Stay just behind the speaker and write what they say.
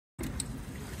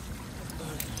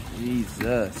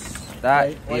Jesus.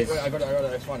 That wait, I got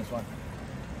it. It's fine.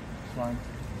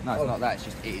 No, it's not that. It's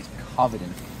just, it is covered in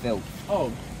filth.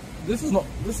 Oh, this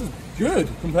is good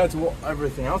compared to what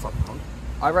everything else I've found.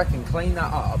 I reckon clean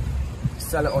that up,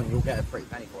 sell it on, you'll get a pretty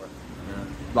penny for it. Yeah.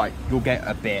 Like, you'll get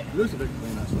a bit. It looks a bit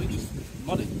clean actually, just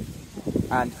muddy.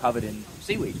 And covered in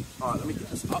seaweed. Alright, let me get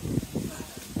this up.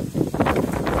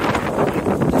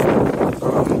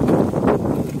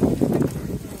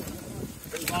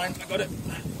 Fine, I got it.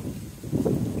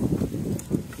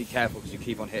 Be careful because you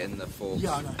keep on hitting the forks.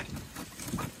 Yeah, I know.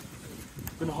 I'm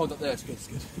gonna hold up there, it's good.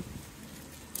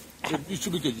 You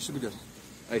should be good.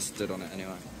 I stood on it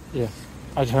anyway. Yeah.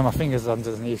 I just have my fingers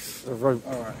underneath the rope.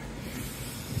 Alright.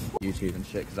 YouTube and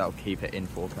shit, because that'll keep it in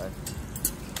 4K.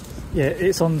 Yeah,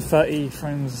 it's on 30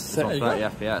 frames. It's on 30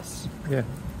 FPS. Yeah.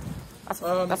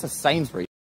 That's a Sainsbury's.